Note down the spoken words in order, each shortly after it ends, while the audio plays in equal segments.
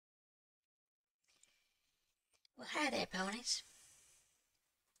Well, hi there, ponies.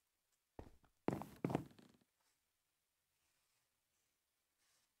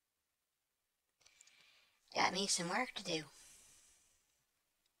 Got me some work to do.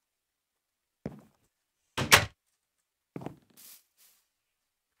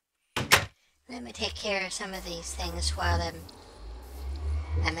 Let me take care of some of these things while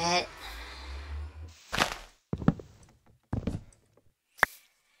I'm at it.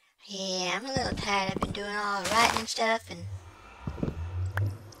 Yeah, I'm a little tired. I've been doing all the writing and stuff, and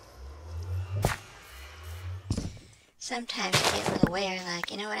sometimes I get a little weird, like,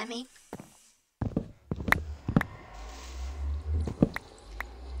 you know what I mean?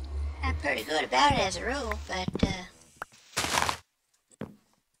 I'm pretty good about it as a rule, but,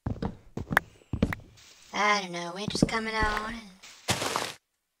 I don't know, winter's coming on, and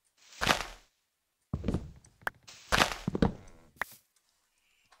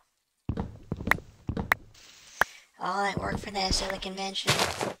all that work for that silly convention,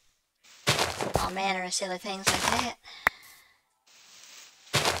 all manner of silly things like that.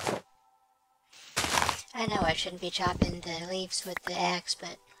 I know I shouldn't be chopping the leaves with the axe,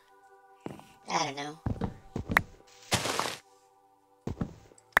 but I don't know.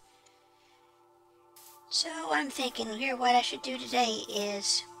 So I'm thinking here what I should do today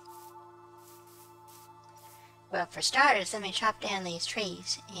is, well, for starters, let me chop down these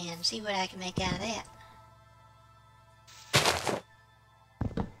trees and see what I can make out of that.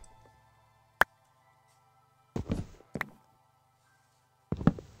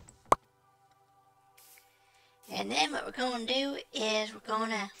 And then what we're going to do is we're going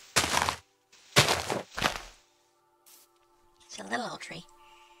to, it's a little old tree.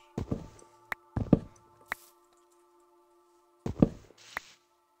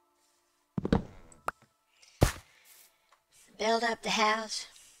 Build up the house.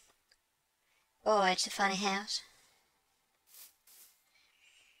 Boy, it's a funny house.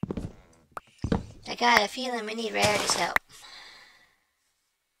 I got a feeling we need Rarity's help.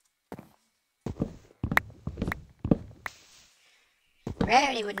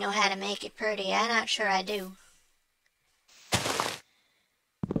 Rarity would know how to make it pretty. I'm not sure I do.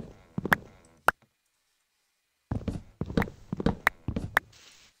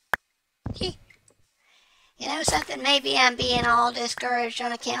 You know something, maybe I'm being all discouraged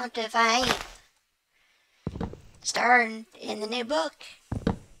on account of I ain't starting in the new book.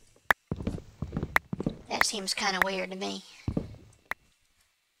 That seems kind of weird to me.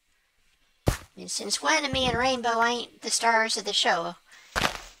 And since when me and Rainbow ain't the stars of the show?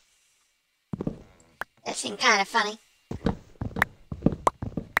 That seemed kind of funny.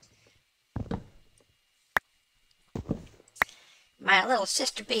 My little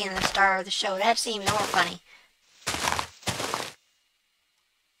sister being the star of the show, that seemed more funny.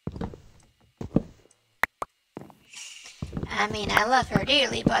 I mean, I love her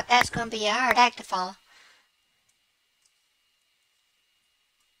dearly, but that's going to be a hard act to follow.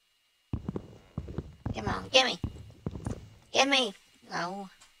 Come on, gimme. Gimme. No.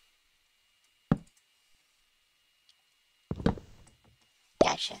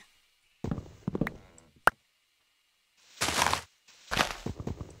 Gotcha.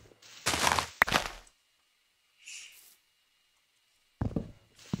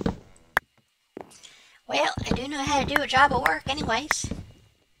 Well, I do know how to do a job of work anyways.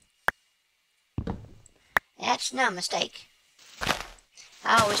 That's no mistake.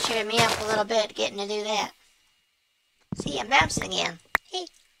 I always cheered me up a little bit getting to do that. See, I'm bouncing again. Hey.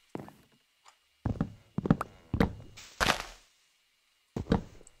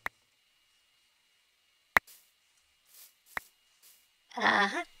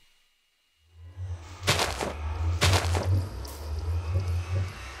 Uh-huh.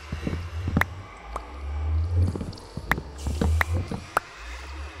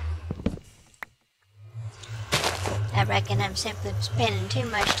 I reckon I'm simply spending too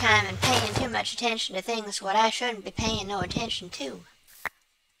much time and paying too much attention to things what I shouldn't be paying no attention to.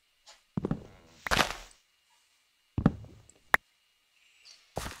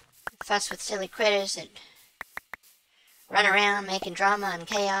 Fuss with silly critters that run around making drama and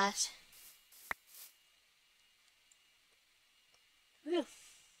chaos. Whew.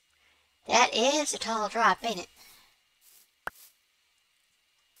 That is a tall drop, ain't it?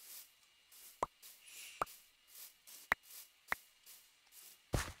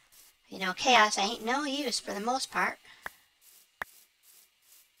 You know, chaos ain't no use for the most part.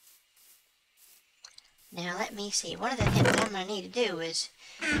 Now, let me see. One of the things I'm going to need to do is...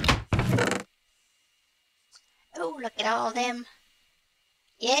 Oh, look at all them.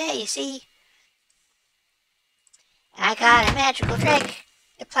 Yeah, you see. I got a magical trick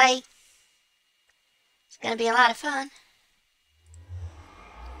to play. It's gonna be a lot of fun.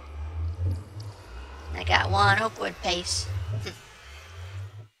 I got one oak wood piece.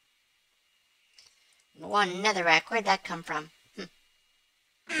 One netherrack. Where'd that come from?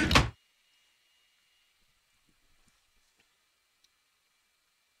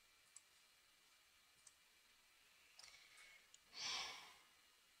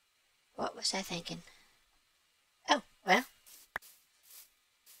 What was I thinking? Oh, well.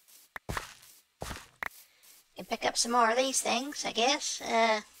 Can pick up some more of these things, I guess.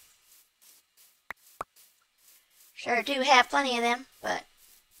 Sure do have plenty of them, but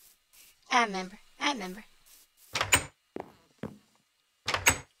I remember.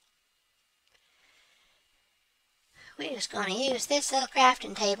 We're just going to use this little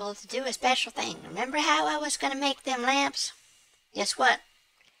crafting table to do a special thing. Remember how I was going to make them lamps? Guess what?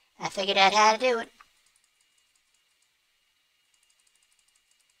 I figured out how to do it.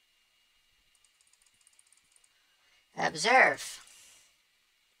 Observe.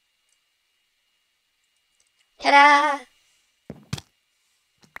 Ta-da!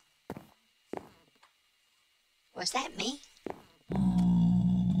 Was that me?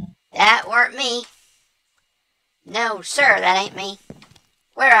 That weren't me. No, sir, that ain't me.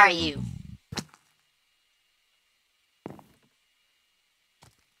 Where are you?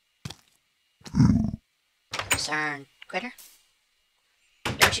 Concerned critter.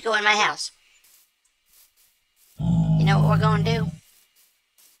 Don't you go in my house. You know what we're going to do?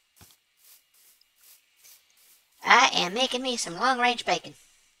 I am making me some long-range bacon.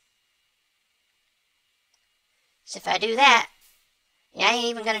 So if I do that, you ain't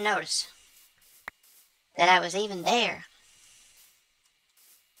even going to notice that I was even there.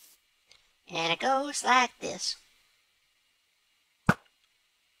 And it goes like this.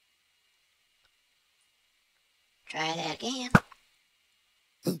 Try that again.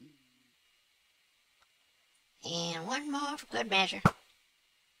 And one more for good measure.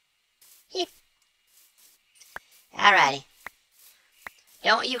 Hip. Alrighty.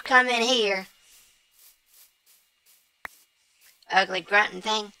 Don't you come in here, ugly grunting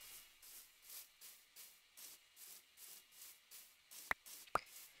thing.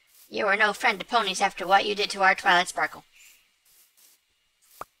 You are no friend to ponies after what you did to our Twilight Sparkle.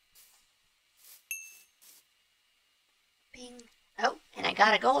 Bing. Oh, and I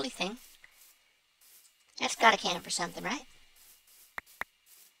got a goldy thing. That's got to count for something, right?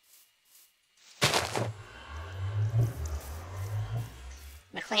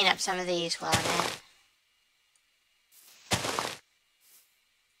 I'm going to clean up some of these while I'm at it.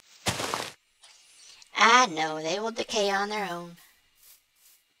 I know, they will decay on their own.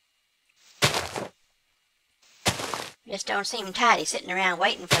 Just don't seem tidy sitting around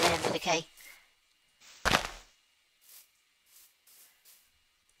waiting for them to decay.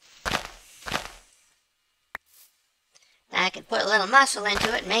 I can put a little muscle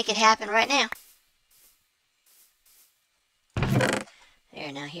into it and make it happen right now.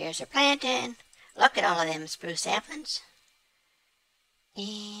 There, now here's our planting. Look at all of them spruce saplings.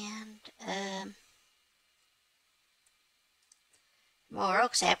 And, more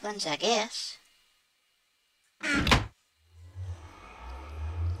oak saplings, I guess. And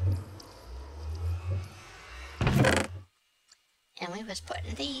we was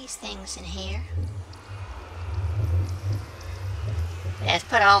putting these things in here. Let's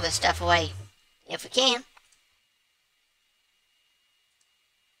put all this stuff away, if we can.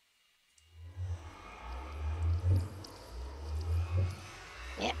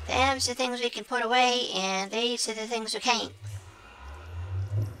 Yep, them's the things we can put away, and these are the things we can't.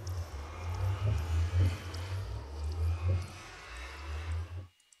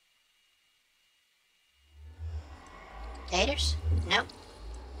 Taters? Nope.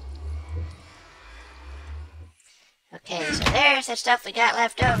 Okay, so there's the stuff we got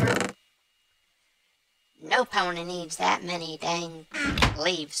left over. No pony needs that many dang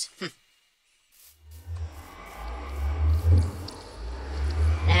leaves.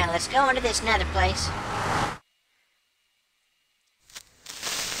 Now let's go into this nether place.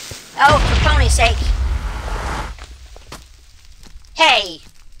 Oh, for pony's sake. Hey!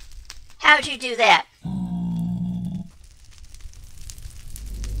 How'd you do that?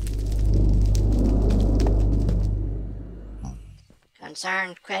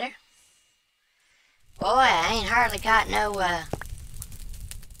 Concerned critter. Boy, I ain't hardly got no,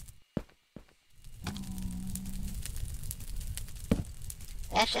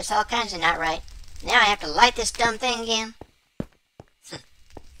 That's just all kinds of not right. Now I have to light this dumb thing again.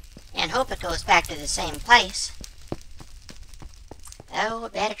 And hope it goes back to the same place. Oh, a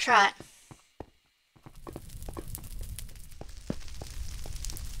better trot.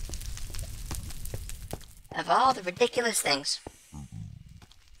 Of all the ridiculous things.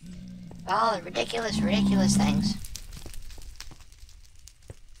 All the ridiculous things.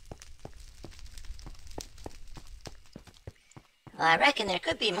 Well, I reckon there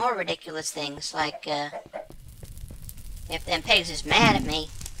could be more ridiculous things, like, if them pigs is mad at me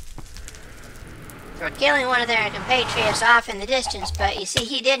for killing one of their compatriots off in the distance, but you see,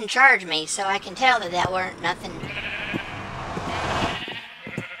 he didn't charge me, so I can tell that that weren't nothing.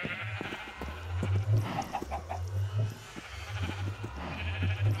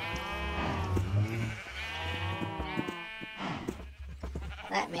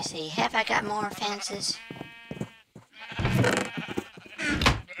 Let me see, have I got more fences?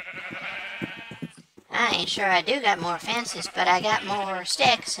 I ain't sure I do got more fences, but I got more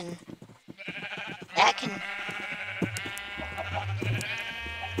sticks, and that can...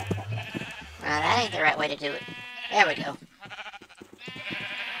 Well, that ain't the right way to do it. There we go.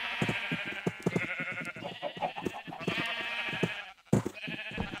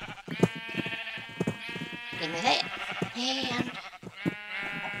 Give me that. And...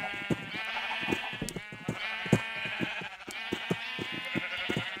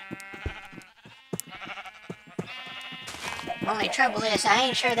 Only trouble is, I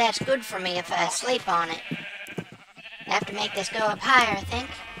ain't sure that's good for me if I sleep on it. I have to make this go up higher, I think.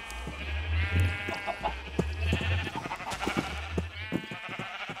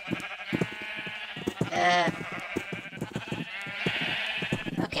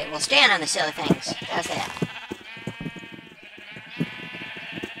 Okay, we'll stand on the silly things. How's that?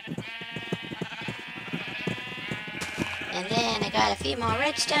 And then I got a few more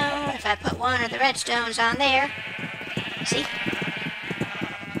redstone. If I put one of the redstones on there, see?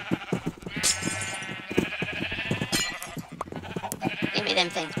 Give me them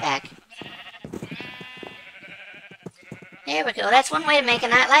things back. There we go. That's one way to make a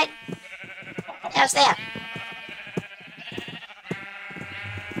nightlight. How's that?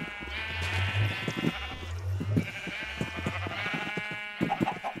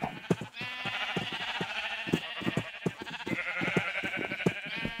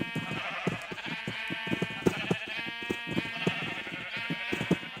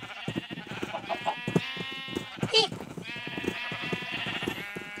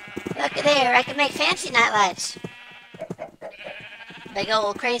 Look at there, I can make fancy nightlights. Big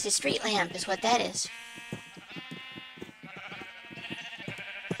old crazy street lamp is what that is.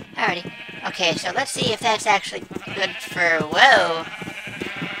 Alrighty. Okay, so let's see if that's actually good for... Whoa!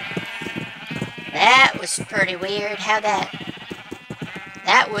 That was pretty weird. How that...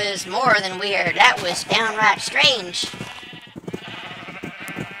 That was more than weird. That was downright strange.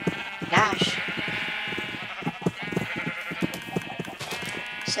 Gosh.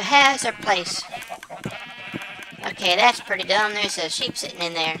 So how's our place? Okay, that's pretty dumb. There's a sheep sitting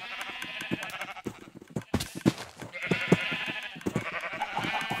in there.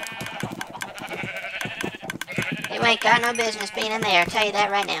 You ain't got no business being in there, I'll tell you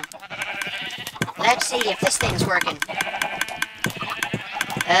that right now. Let's see if this thing's working.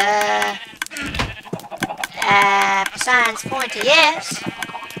 Signs point to yes.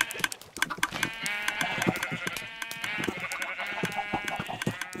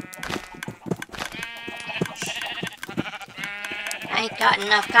 I ain't got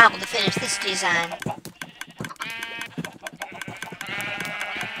enough cobble to finish this design.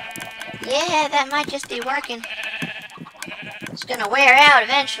 Yeah, that might just be working. It's gonna wear out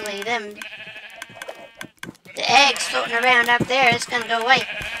eventually. The eggs floating around up there, it's gonna go away.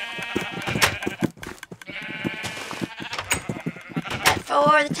 But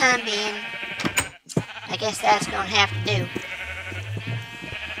for the time being, I guess that's gonna have to do.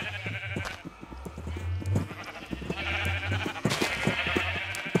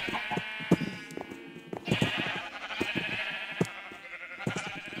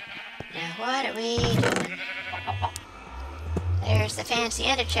 What are we doing? There's the fancy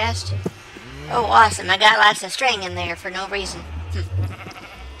ender chest. Oh, awesome. I got lots of string in there for no reason.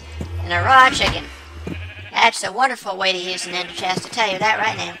 And a raw chicken. That's a wonderful way to use an ender chest, I'll tell you that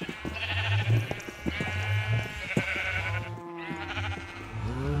right now.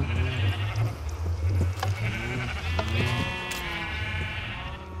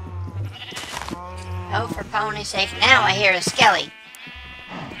 Oh, for pony's sake. Now I hear a skelly.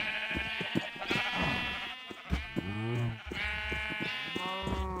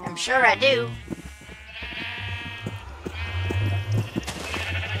 I'm sure I do.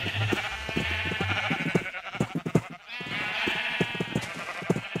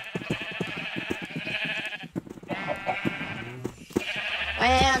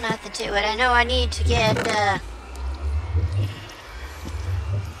 Well, nothing to it. I know I need to get,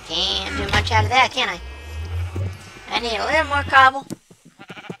 can't do much out of that, can I? need a little more cobble.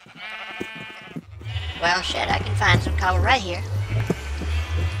 Well, shit, I can find some cobble right here.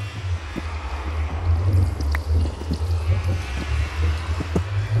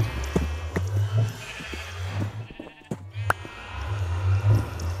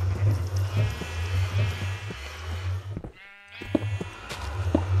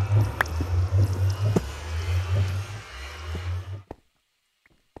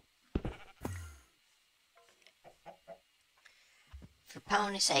 For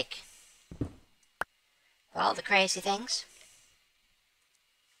pony's sake. For all the crazy things.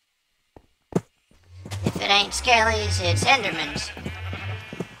 If it ain't Skellies, it's Endermans.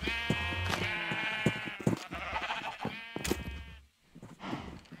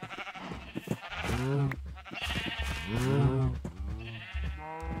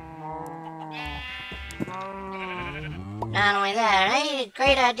 Not only that, it ain't a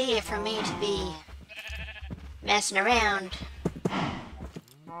great idea for me to be messing around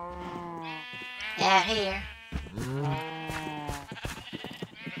out here.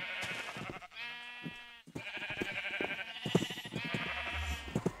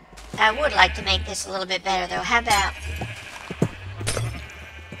 I would like to make this a little bit better though. How about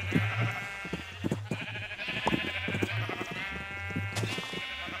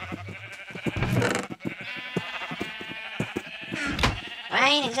I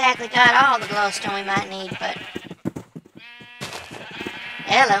ain't exactly got all the glowstone we might need, but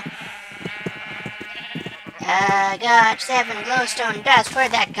hello. I got 7 glowstone dust.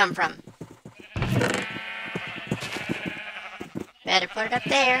 Where'd that come from? Better put it up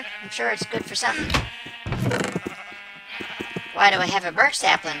there. I'm sure it's good for something. Why do I have a birch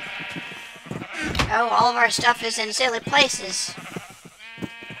sapling? Oh, all of our stuff is in silly places.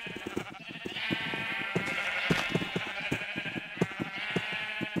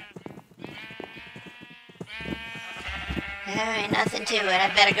 There ain't nothing to it.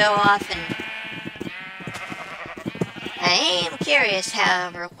 I better go off and... I am curious,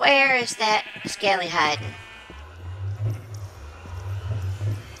 however, where is that Skelly hiding?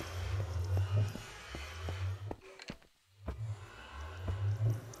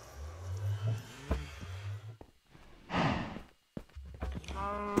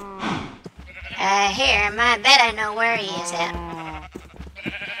 Here, I bet I know where he is at.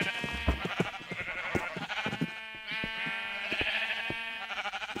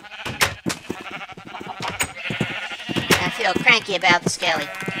 I feel cranky about the Skelly.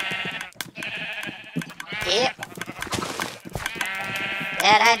 Yep.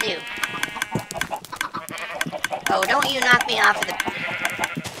 That I do. Oh, don't you knock me off of the...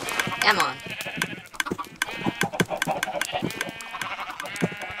 Come on.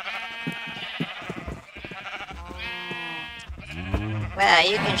 Well,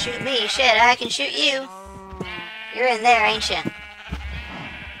 you can shoot me. Shit, I can shoot you. You're in there, ain't you?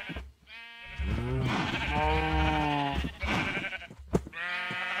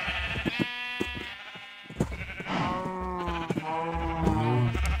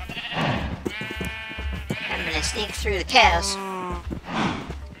 I'm gonna sneak through the cows.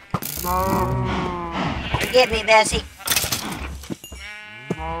 Forgive me, Bessie.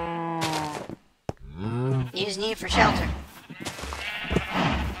 Using you for shelter.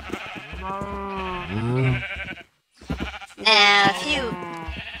 Now, if you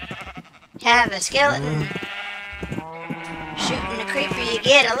have a skeleton shooting a creeper, you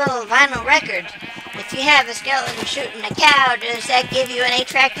get a little vinyl record. If you have a skeleton shooting a cow, does that give you an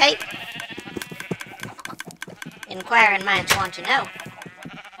 8-track tape? Inquiring minds want to know.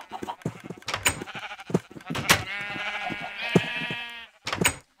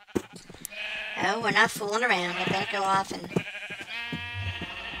 Oh, we're not fooling around. I better go off and...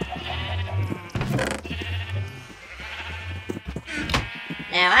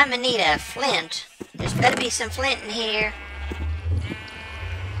 Now, I'm gonna need a flint. There's better be some flint in here.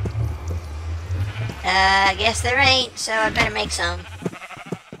 I guess there ain't, so I better make some.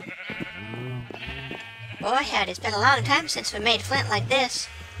 Boy, howdy, it's been a long time since we made flint like this.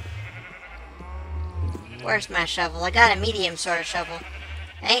 Where's my shovel? I got a medium sort of shovel.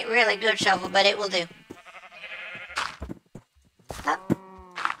 Ain't really good shovel, but it will do. Oh.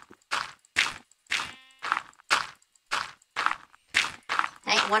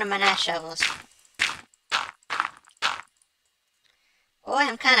 Ain't one of my nice shovels. Boy,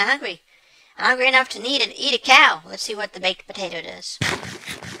 I'm kind of hungry. Hungry enough to eat a cow. Let's see what the baked potato does.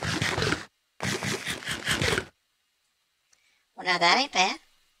 Well, now that ain't bad.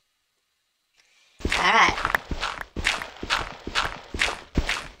 Alright.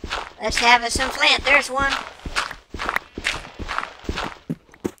 Let's have us some flint. There's one.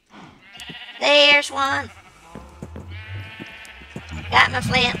 There's one. Got my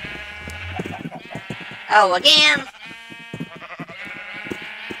flint. Oh, again.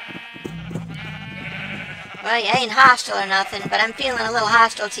 Well, you ain't hostile or nothing, but I'm feeling a little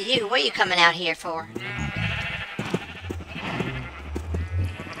hostile to you. What are you coming out here for?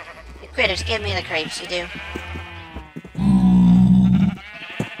 You critters, give me the creeps, you do.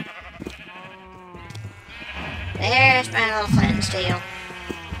 There's my little flint and steel.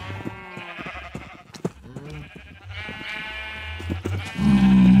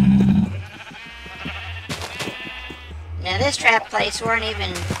 Now this trap place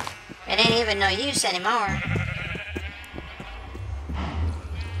it ain't even no use anymore.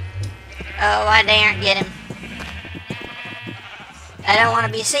 Oh, I daren't get him. I don't want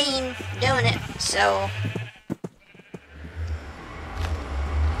to be seen doing it, so...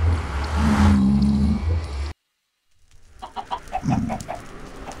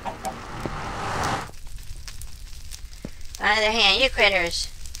 On the other hand, you critters.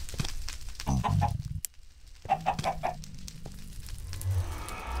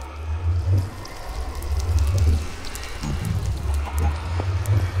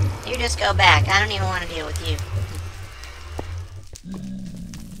 You just go back. I don't even want to deal with you.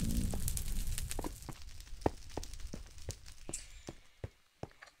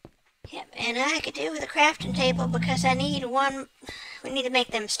 Yep, and I could do with a crafting table because I need one. We need to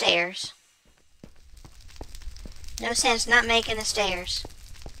make them stairs. No sense not making the stairs.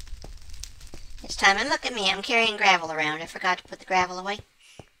 It's time. And look at me. I'm carrying gravel around. I forgot to put the gravel away.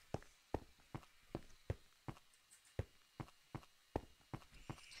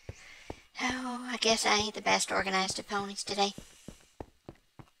 Oh, I guess I ain't the best organized of ponies today.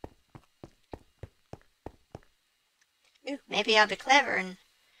 Ooh, maybe I'll be clever and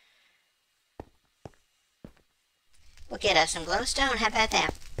we'll get us some glowstone. How about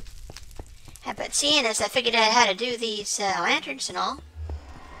that? How about seeing as I figured out how to do these lanterns and all?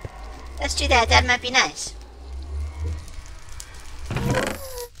 Let's do that. That might be nice.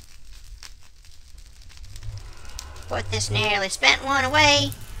 Put this nearly spent one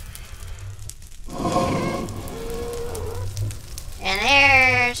away. And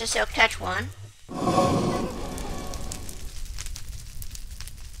there's a silk touch one.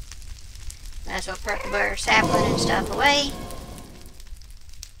 Might as well put the burr sapling and stuff away.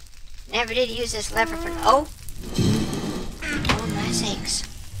 Never did use this lever for... Oh! Oh my sakes.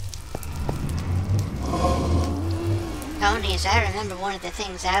 Ponies, I remember one of the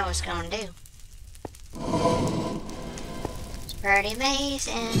things I was going to do. It's pretty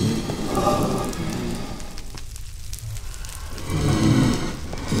amazing.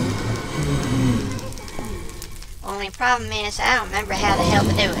 Only problem is I don't remember how the hell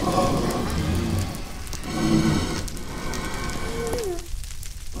to do it.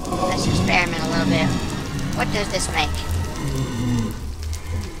 Let's experiment a little bit. What does this make?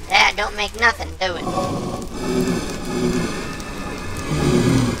 That don't make nothing, do it?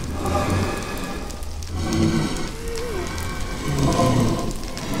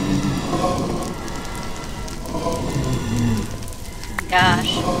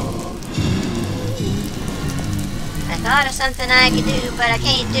 Gosh. I thought of something I could do, but I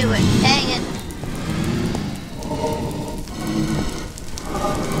can't do it. Dang it.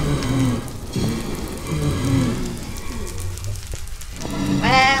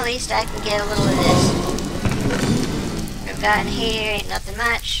 Well, at least I can get a little of this. What I've got in here ain't nothing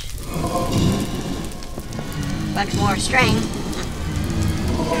much. Bunch more string.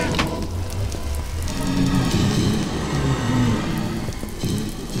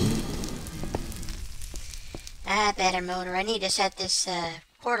 Better motor. I need to set this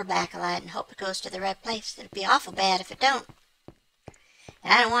portal back a light and hope it goes to the right place. It'd be awful bad if it don't.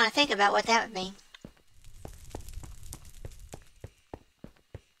 And I don't want to think about what that would mean.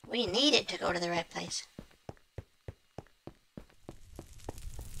 We need it to go to the right place.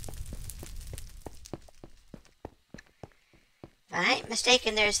 If I ain't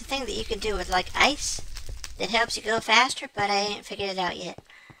mistaken, there's a thing that you can do with like ice that helps you go faster, but I ain't figured it out yet.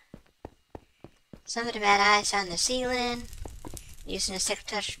 Something about ice on the ceiling, using a silk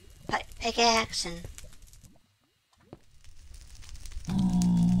touch pickaxe, and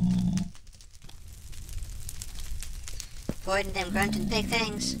avoiding them grunting big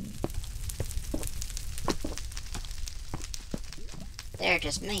things. They're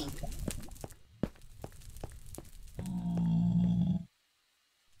just mean.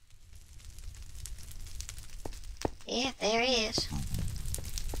 Yeah, there he is.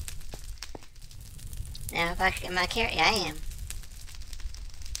 Now, if I can get my carry, I am.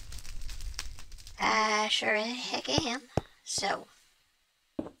 I sure heck am. So,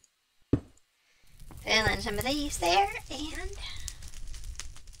 fill in some of these there, and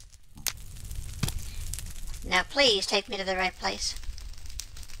Now please take me to the right place.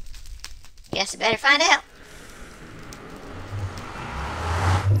 Guess I better find out.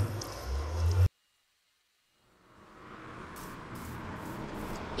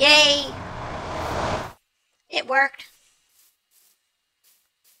 Yay! It worked.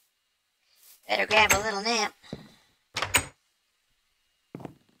 Better grab a little nap.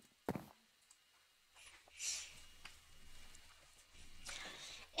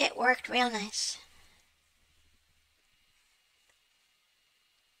 It worked real nice.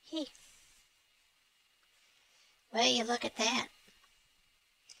 Hey. Well, you look at that.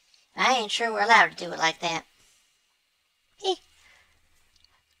 I ain't sure we're allowed to do it like that. Hey.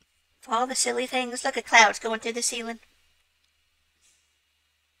 For all the silly things, look at clouds going through the ceiling.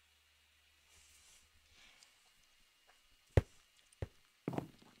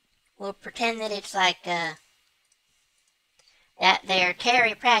 We'll pretend that it's like, that there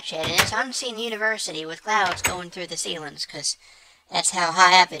Terry Pratchett, and it's Unseen University with clouds going through the ceilings, because that's how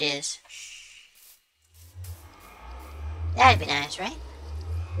high up it is. That'd be nice, right?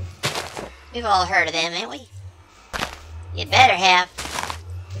 We've all heard of them, ain't we? You'd better have.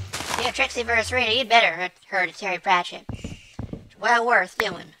 If you're a Trixieverse reader, you'd better have heard of Terry Pratchett. It's well worth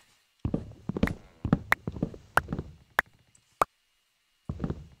doing.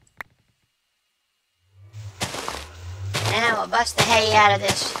 Now we'll bust the hay out of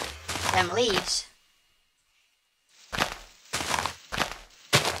them leaves.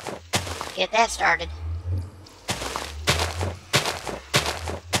 Get that started.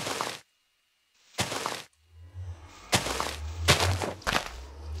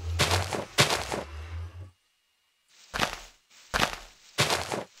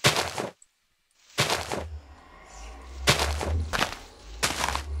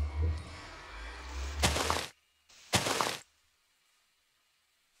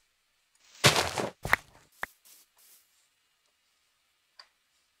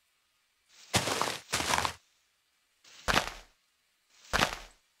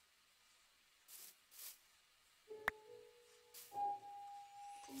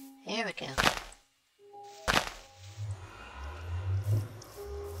 There we go.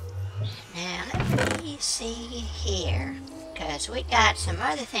 Now, let me see here. Because we got some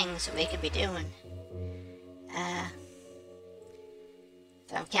other things that we could be doing. If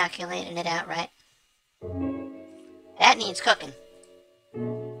I'm calculating it out right. That needs cooking.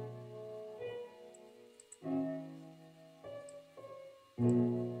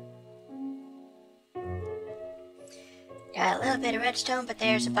 Got a little bit of redstone, but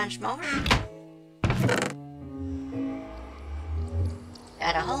there's a bunch more.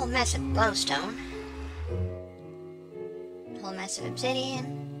 Got a whole mess of glowstone. A whole mess of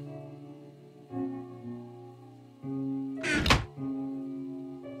obsidian.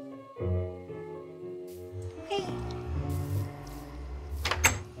 Okay.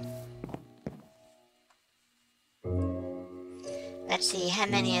 Let's see how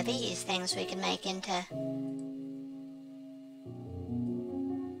many of these things we can make into...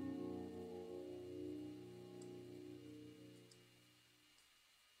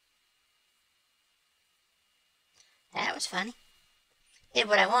 That was funny. Did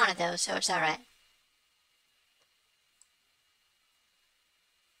what I wanted though, so it's alright.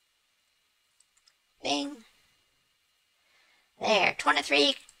 Bing. There,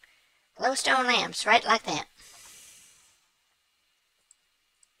 23 glowstone lamps, right like that.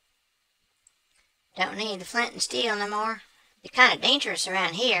 Don't need the flint and steel no more. Be kind of dangerous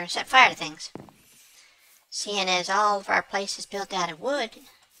around here, set fire to things. Seeing as all of our place is built out of wood.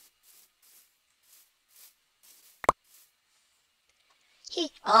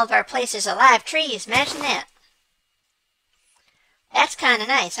 All of our places are live trees. Imagine that. That's kind of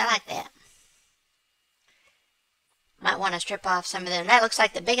nice. I like that. Might want to strip off some of them. That looks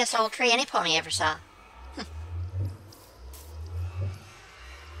like the biggest old tree any pony ever saw.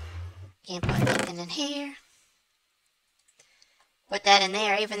 Can't put anything in here. Put that in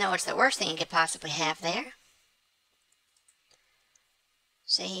there, even though it's the worst thing you could possibly have there.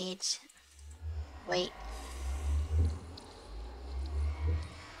 Seeds. Wait.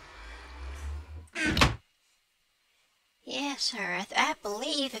 Yes, sir. I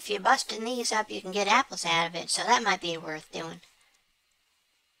believe if you're busting these up, you can get apples out of it, so that might be worth doing.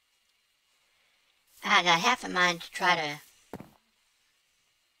 I got half a mind to try to...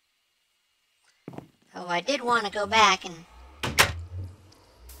 Oh, I did want to go back and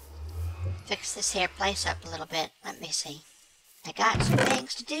fix this here place up a little bit. Let me see. I got some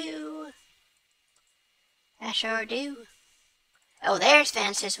things to do. I sure do. Oh, there's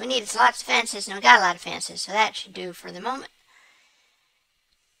fences. We needed lots of fences, and we got a lot of fences, so that should do for the moment.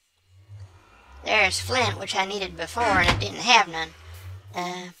 There's flint, which I needed before, and I didn't have none.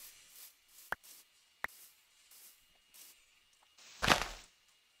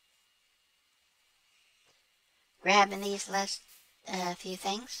 Grabbing these last few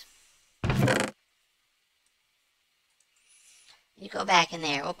things. You go back in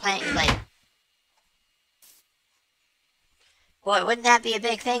there. We'll plant you later. Boy, wouldn't that be a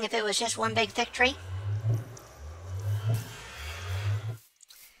big thing if it was just one big thick tree?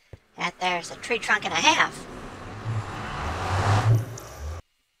 That there's a tree trunk and a half.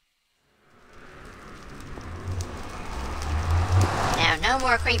 Now, no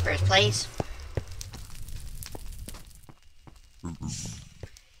more creepers, please.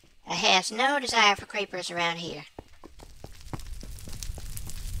 I has no desire for creepers around here.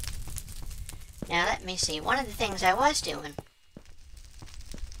 Now, let me see. One of the things I was doing...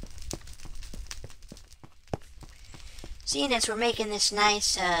 Seeing as we're making this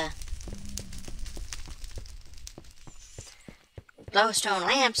nice, glowstone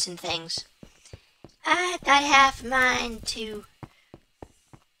lamps and things, I got half mind to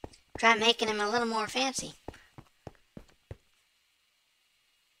try making them a little more fancy.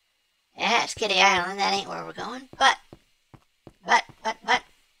 Yeah, that's Kitty Island. That ain't where we're going. But,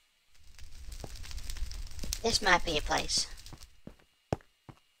 this might be a place.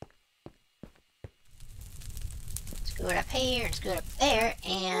 Scoot up here and scoot up there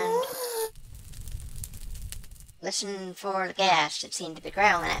and listen for the gas that seemed to be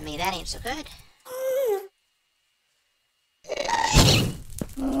growling at me. That ain't so good.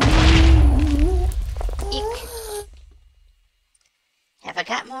 Eek. Have I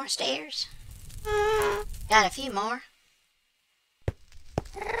got more stairs? Got a few more.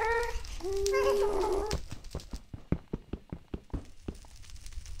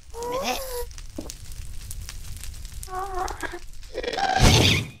 Give me that.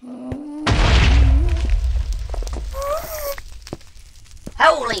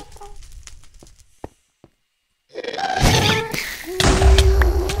 Holy!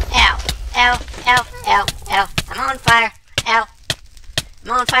 Ow! Ow! Ow! Ow! Ow! I'm on fire! Ow!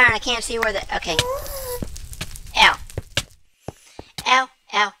 I'm on fire and I can't see where the... Okay. Ow! Ow!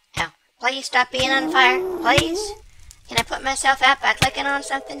 Ow! Ow! Please stop being on fire! Please! Can I put myself out by clicking on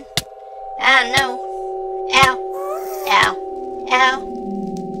something? I don't know. Ow! Ow! Ow!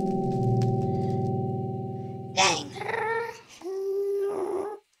 Dang.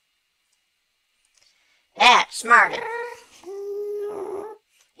 That's smarter.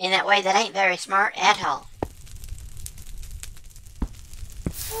 In that way that ain't very smart at all.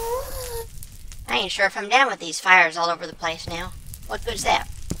 I ain't sure if I'm down with these fires all over the place now. What good's that?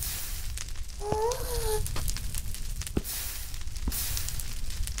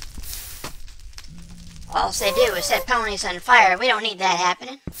 All they do is set ponies on fire. We don't need that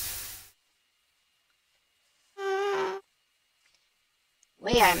happening.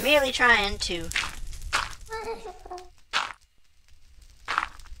 We are merely trying to...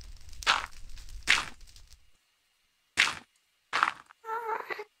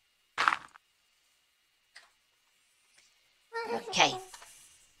 Okay.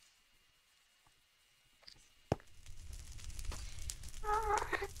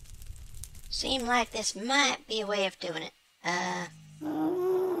 Seem like this might be a way of doing it. I'm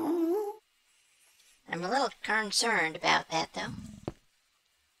a little concerned about that, though.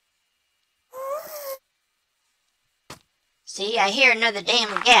 See, I hear another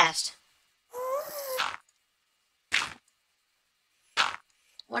damn ghast.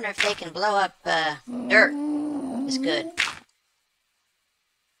 Wonder if they can blow up, dirt. It's good.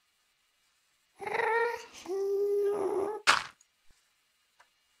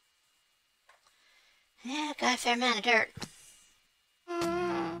 Yeah, got a fair amount of dirt.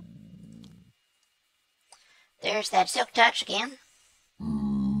 There's that silk touch again.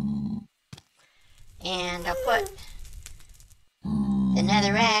 And I'll put the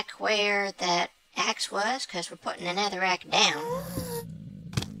netherrack where that axe was, because we're putting the netherrack down.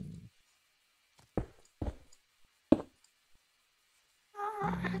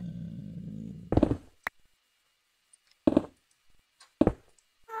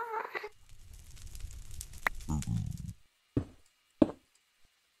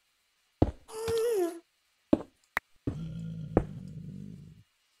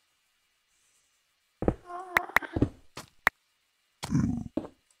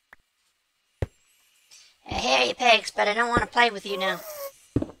 I hear you, Pegs, but I don't want to play with you now.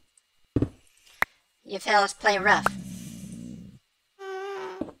 You fellas play rough.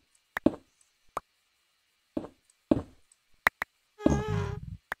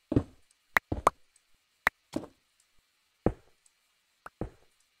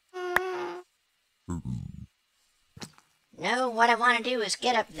 No, what I want to do is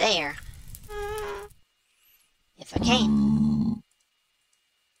get up there. If I can.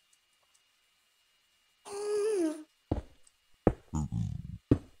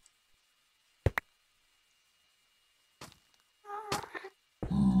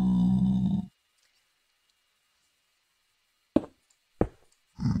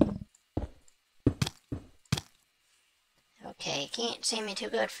 Okay, can't see me too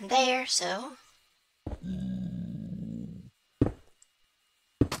good from there, so...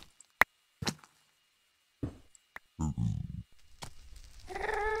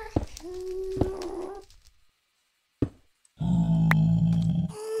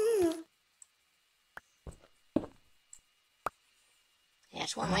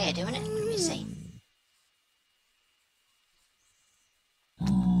 That's one way of doing it. Let me see.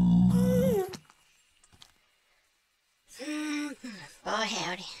 Boy,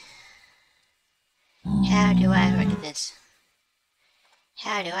 howdy. How do I look at this?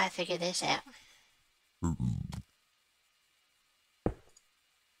 How do I figure this out?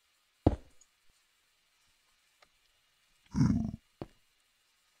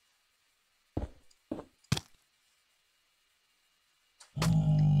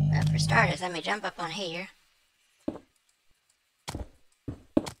 Well, for starters, let me jump up on here.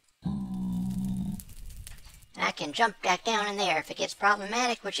 I can jump back down in there if it gets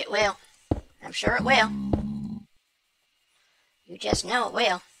problematic, which it will. I'm sure it will. You just know it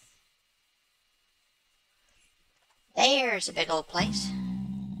will. There's a big old place.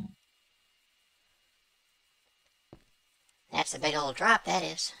 That's a big old drop, that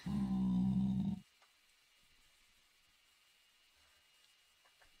is.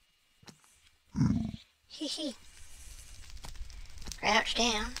 Hee hee. Crouch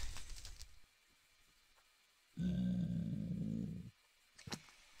down.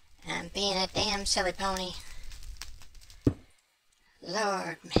 I'm being a damn silly pony.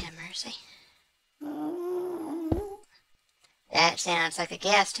 Lord have mercy. That sounds like a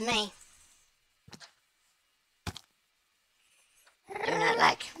gas to me. Do not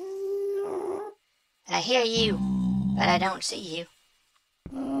like. I hear you, but I don't see you.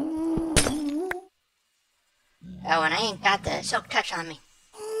 Oh, and I ain't got the silk touch on me.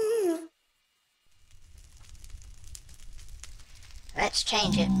 Let's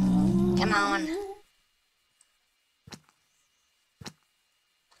change it. Come on.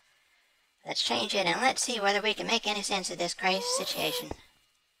 Let's change it and let's see whether we can make any sense of this crazy situation.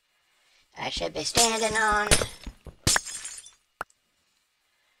 I should be standing on...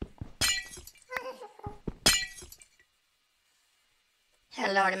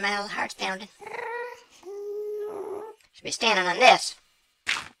 Oh, Lordy, my little heart's pounding. Should be standing on this.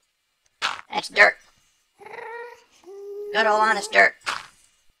 That's dirt. Good old honest dirt.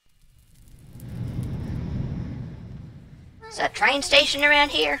 Is there a train station around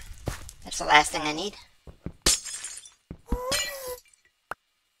here? That's the last thing I need.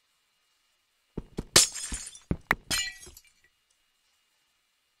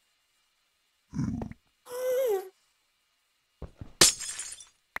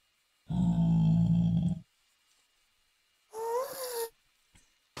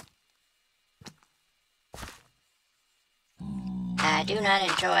 I do not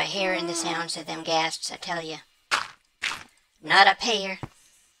enjoy hearing the sounds of them ghasts, I tell you. Not up here.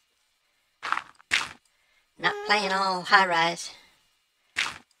 Not playing all high-rise.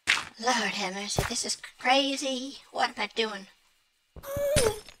 Lord have mercy, this is crazy. What am I doing?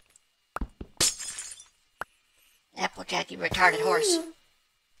 Applejack, you retarded horse.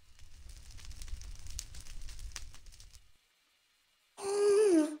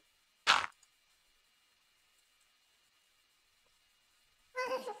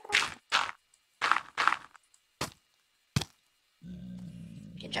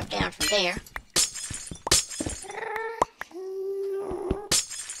 You can jump down from there.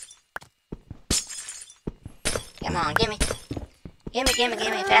 Come on, gimme. Gimme, gimme,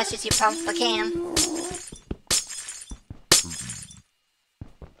 gimme, fast as you possibly can.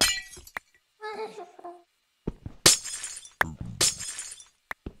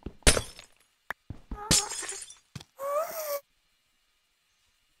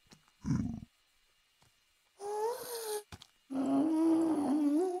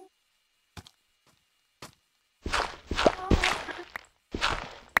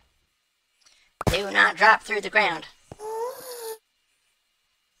 Do not drop through the ground.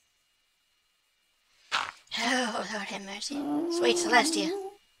 Oh, Lord have mercy. Sweet Celestia.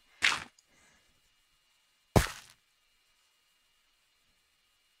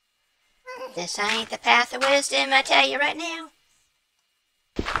 This ain't the path of wisdom, I tell you right now.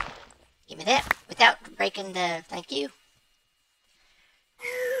 Give me that without breaking the... Thank you.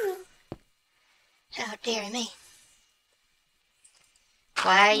 Oh, dearie me.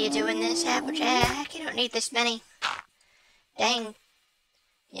 Why are you doing this, Applejack? You don't need this many. Dang.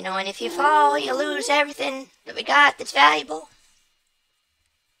 You know, and if you fall, you lose everything that we got that's valuable.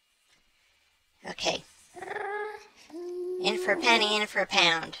 Okay. In for a penny, in for a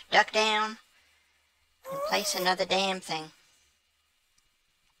pound. Duck down and place another damn thing.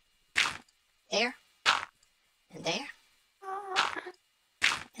 There. And there.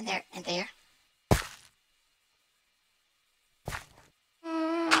 And there. And there.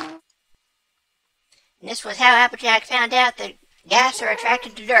 And this was how Applejack found out that gas are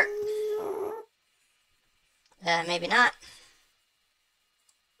attracted to dirt. Maybe not.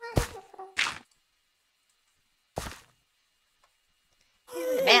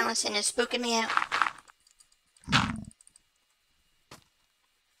 The balancing is spooking me out.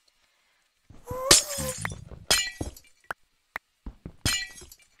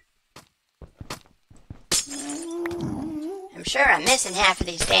 I'm sure I'm missing half of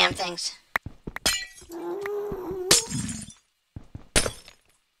these damn things.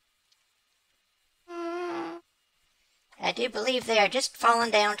 I do believe they are just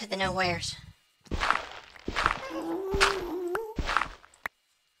falling down to the nowheres.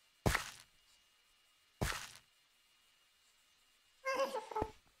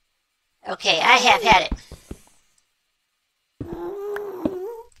 Okay, I have had it.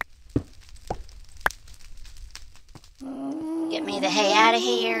 Get me the hay out of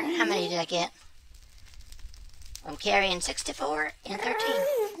here. How many did I get? I'm carrying 64 and 13.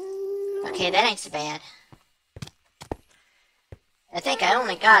 Okay, that ain't so bad. I think I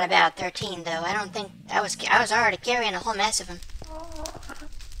only got about 13 though. I don't think I was already carrying a whole mess of them.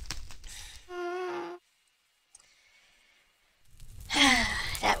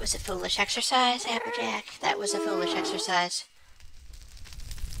 That was a foolish exercise, Applejack. That was a foolish exercise.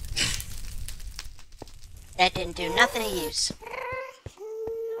 That didn't do nothing of use.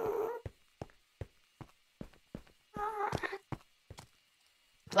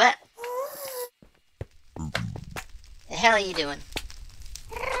 What? The hell are you doing?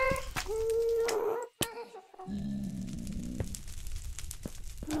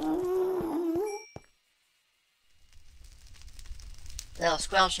 Little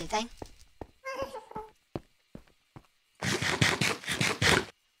squelching thing.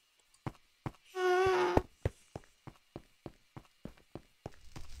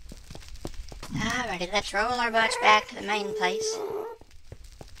 Alrighty, let's roll our butts back to the main place.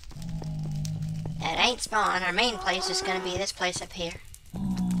 That ain't spawn. Our main place is going to be this place up here.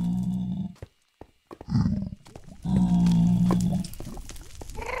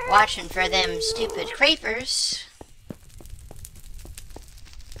 Watching for them stupid creepers.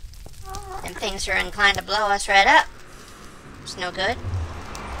 Them things are inclined to blow us right up. It's no good.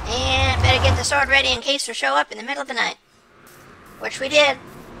 And better get the sword ready in case we show up in the middle of the night. Which we did.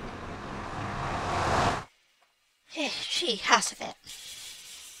 Gee, how's of it?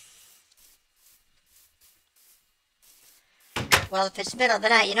 Well, if it's the middle of the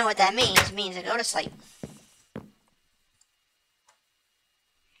night, you know what that means. It means I go to sleep.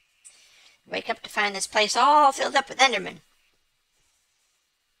 Wake up to find this place all filled up with Endermen.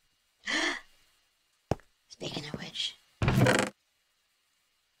 Speaking of which.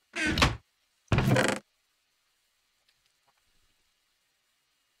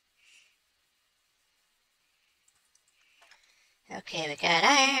 Okay, we got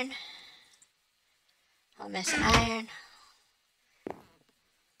iron. I'll miss iron.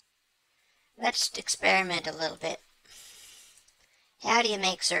 Let's experiment a little bit. How do you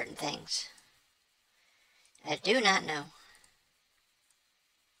make certain things? I do not know.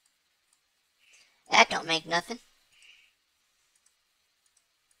 That don't make nothing.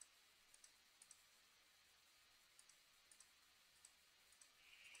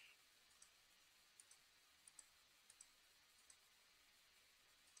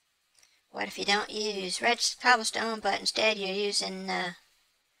 What if you don't use red cobblestone, but instead you're using, nope,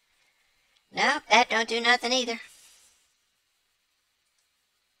 that don't do nothing either.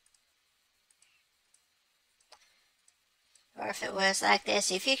 Or if it was like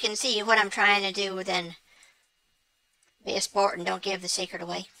this, if you can see what I'm trying to do, then be a sport and don't give the secret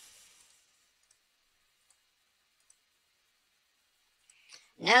away.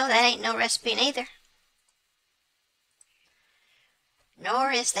 No, that ain't no recipe neither.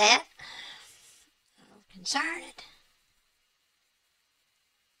 Nor is that. Concern it.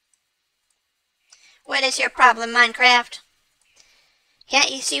 What is your problem, Minecraft? Can't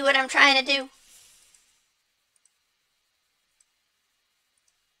you see what I'm trying to do?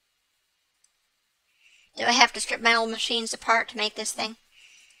 Do I have to strip my old machines apart to make this thing?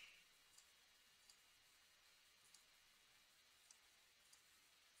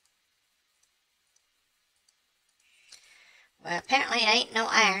 Well, apparently it ain't no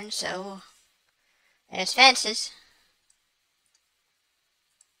iron, so there's fences.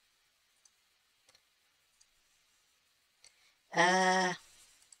 I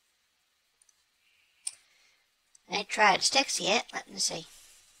ain't tried sticks yet. Let me see.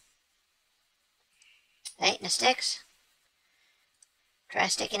 Ain't no sticks. Try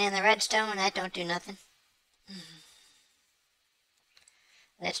sticking in the redstone. That don't do nothing.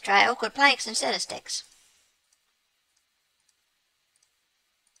 Let's try oak wood planks instead of sticks.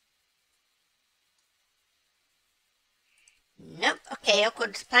 Nope. Okay, oak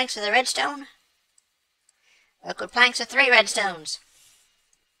wood planks are the redstone. Oak wood planks are 3 redstones.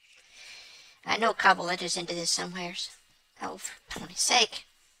 I know cobble enters into this somewheres. Oh, for pony's sake.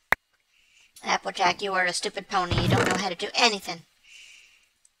 Applejack, you are a stupid pony. You don't know how to do anything.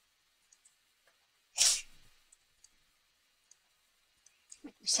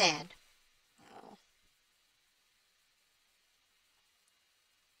 Make me sad. Oh.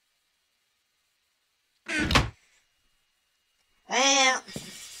 Well,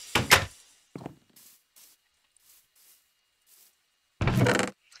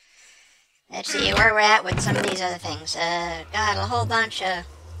 let's see where we're at with some of these other things. Got a whole bunch of...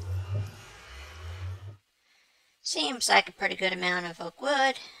 Seems like a pretty good amount of oak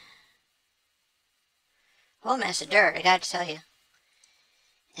wood. Whole mess of dirt, I got to tell you.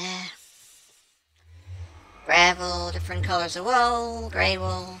 Gravel, different colors of wool, gray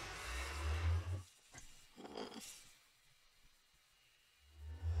wool.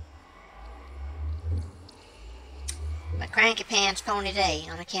 My cranky pants pony day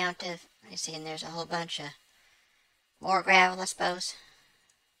on account of... I see, and there's a whole bunch of more gravel, I suppose.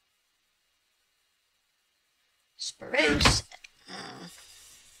 Spruce.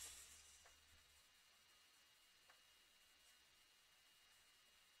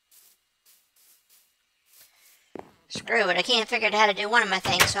 Screw it, I can't figure out how to do one of my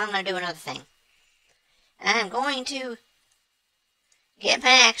things, so I'm going to do another thing. I'm going to get my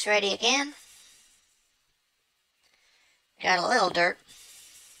axe ready again. Got a little dirt.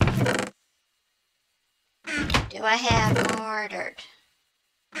 Do I have more dirt?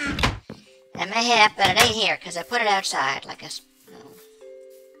 I may have, but it ain't here, because I put it outside like a...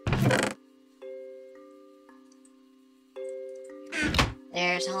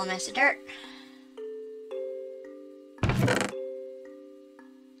 There's a whole mess of dirt.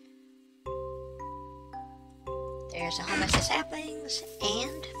 There's a whole mess of saplings,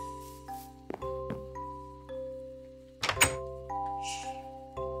 and...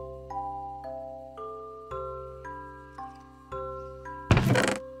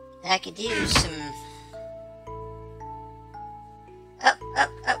 I could use some...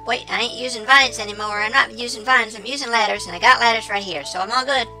 Oh, wait, I ain't using vines anymore. I'm not using vines, I'm using ladders, and I got ladders right here, so I'm all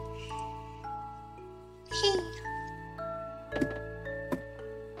good.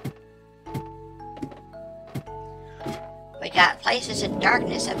 We got places of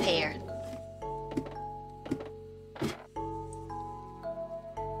darkness up here.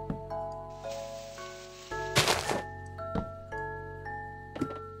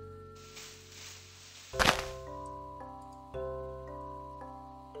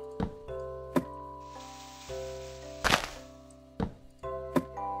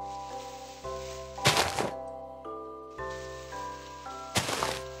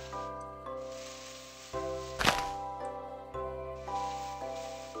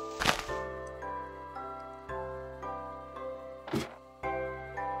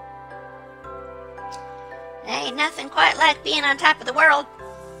 Ain't nothing quite like being on top of the world.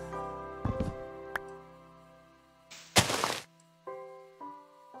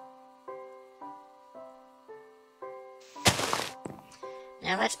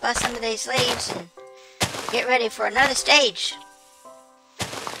 Now let's bust some of these leaves and get ready for another stage.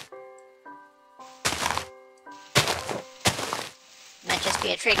 Might just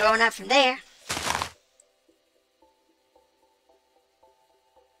be a tree growing up from there.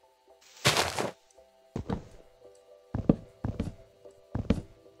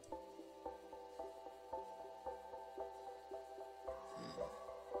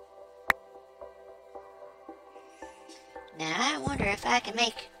 Now I wonder if I can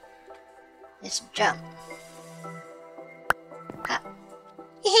make this jump.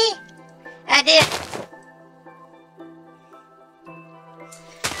 I did.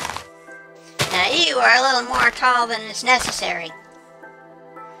 Now you are a little more tall than is necessary.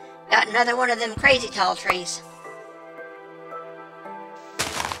 Got another one of them crazy tall trees.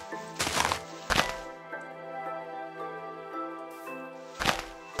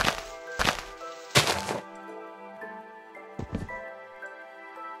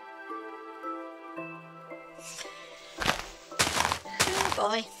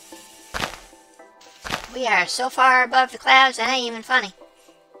 boy. We are so far above the clouds, that ain't even funny.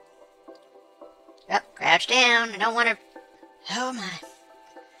 Oh, crouch down. I don't want to... Oh, my.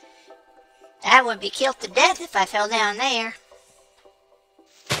 I would be killed to death if I fell down there.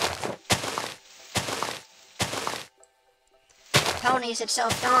 Ponies are so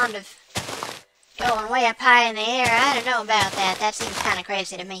fond of going way up high in the air. I don't know about that. That seems kind of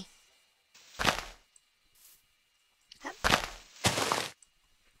crazy to me.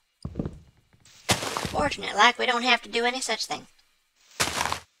 Fortunate, like we don't have to do any such thing.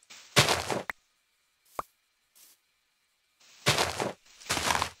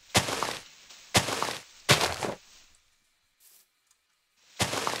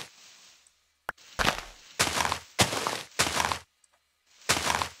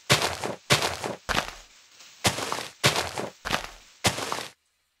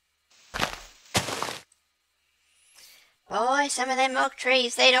 Boy, some of them oak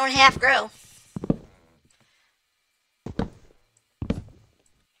trees, they don't half grow.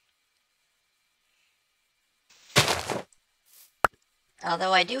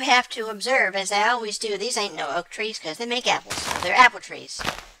 Although I do have to observe, as I always do, these ain't no oak trees because they make apples. So they're apple trees.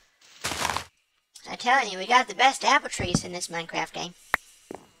 I'm telling you, we got the best apple trees in this Minecraft game.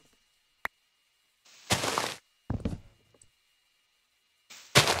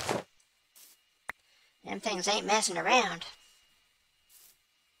 Them things ain't messing around.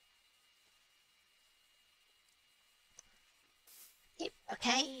 Yep,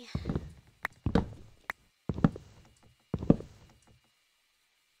 okay.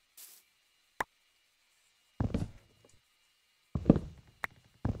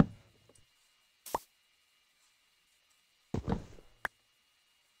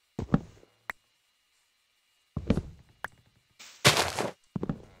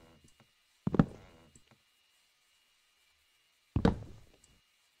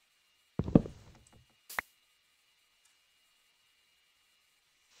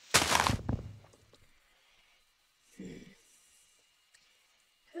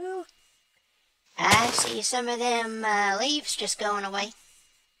 Ooh. I see some of them leaves just going away.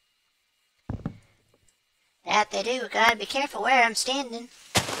 That they do. Gotta be careful where I'm standing.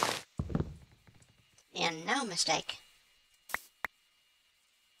 And no mistake.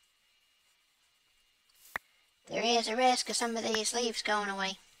 There is a risk of some of these leaves going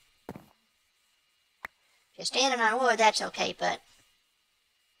away. If you're standing on wood, that's okay, but...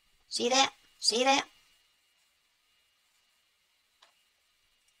 See that? See that?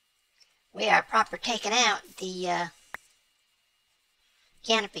 We are proper taking out the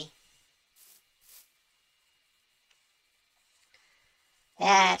canopy.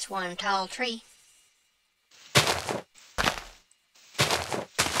 That's one tall tree.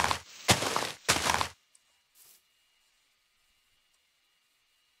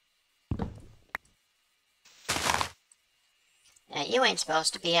 Now you ain't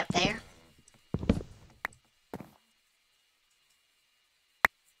supposed to be up there.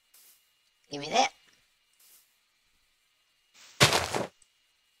 Give me that.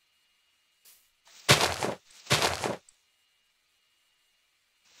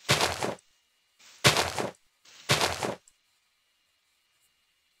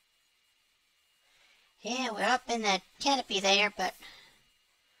 Yeah, we're up in the canopy there, but...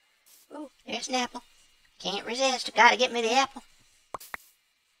 Ooh, there's an apple. Can't resist. Gotta get me the apple.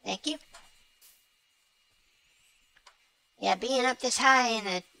 Thank you. Yeah, being up this high in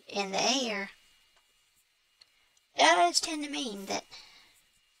the air does tend to mean that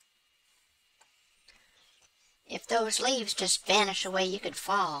if those leaves just vanish away, you could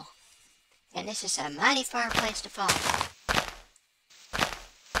fall. And this is a mighty far place to fall.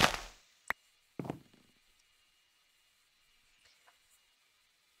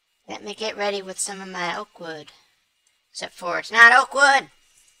 Let me get ready with some of my oak wood. Except for it's not oak wood!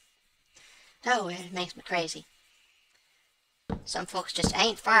 Oh, it makes me crazy. Some folks just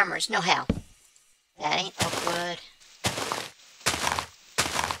ain't farmers, no how. That ain't oak wood.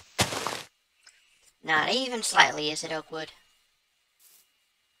 Not even slightly is it oak wood.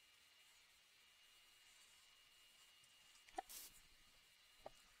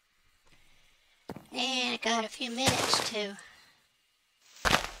 And I got a few minutes to...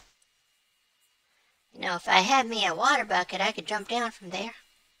 You know, if I had me a water bucket, I could jump down from there.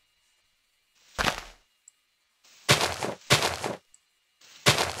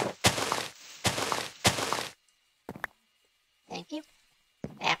 Thank you.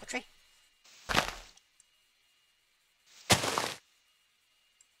 Apple tree.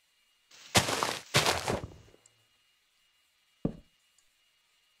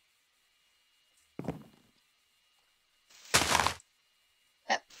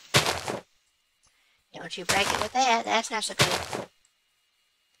 Don't you break it with that. That's not so good.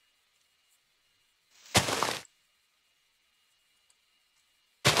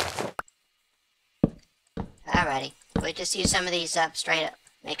 Alrighty. We'll just use some of these up straight up.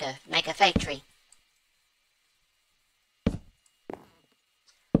 Make a fake tree.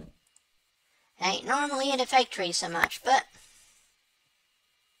 I ain't normally into fake trees so much, but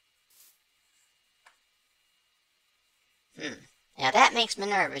now that makes me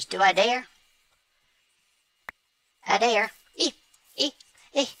nervous. Do I dare? I dare.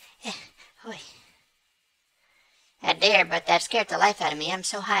 I dare, but that scared the life out of me. I'm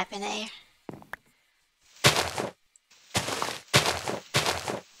so high up in the air.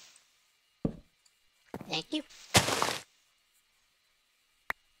 Thank you.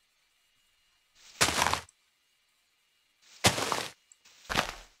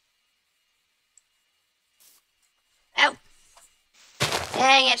 Oh!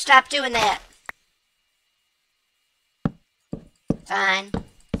 Dang it, stop doing that. Fine.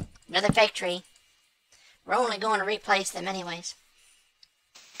 Another fake tree. We're only going to replace them anyways.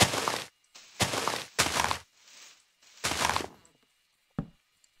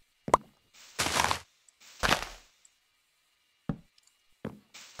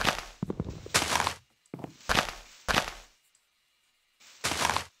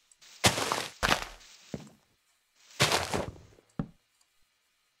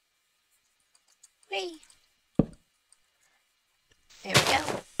 Whee! There we go.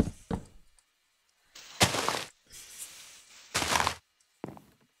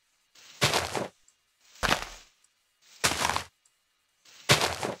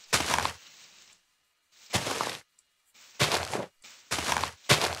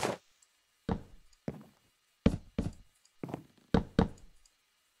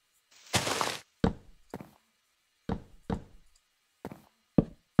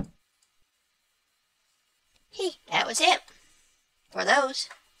 That was it for those.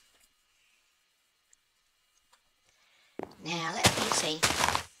 Now, let me see.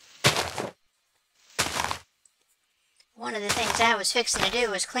 One of the things I was fixing to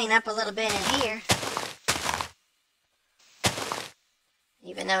do was clean up a little bit in here.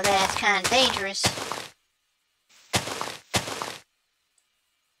 Even though that's kind of dangerous.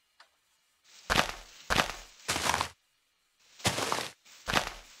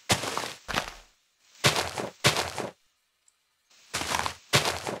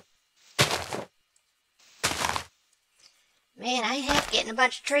 Man, I ain't half getting a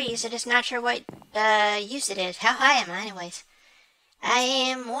bunch of trees. I'm just not sure what use it is. How high am I anyways? I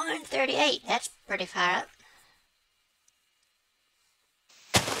am 138. That's pretty far up.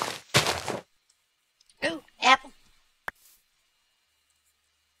 Ooh, apple.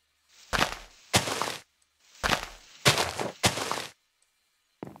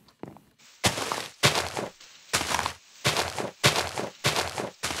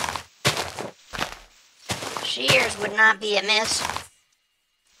 Shears would not be amiss.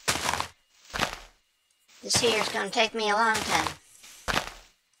 This here is going to take me a long time.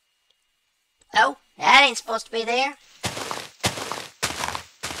 Oh, that ain't supposed to be there.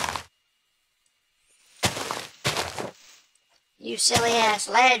 You silly ass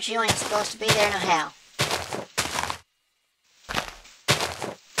lads, you ain't supposed to be there no how.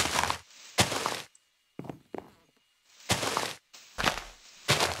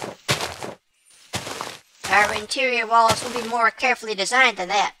 Our interior walls will be more carefully designed than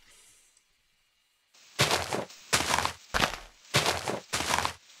that.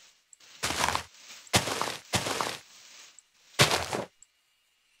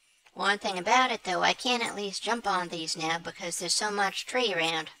 One thing about it though, I can at least jump on these now because there's so much tree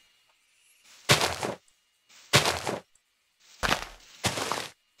around.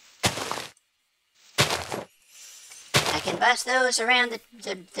 I can bust those around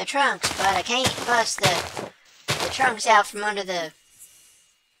the trunks, but I can't bust the trunks out from under them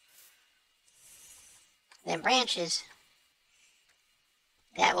branches.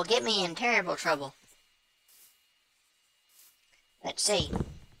 That will get me in terrible trouble. Let's see.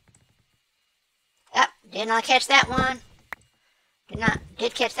 Oh, didn't I catch that one?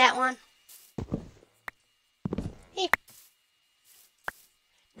 Did catch that one? Here.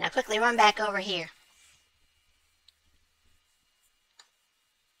 Now quickly run back over here.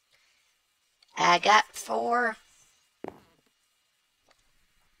 I got 4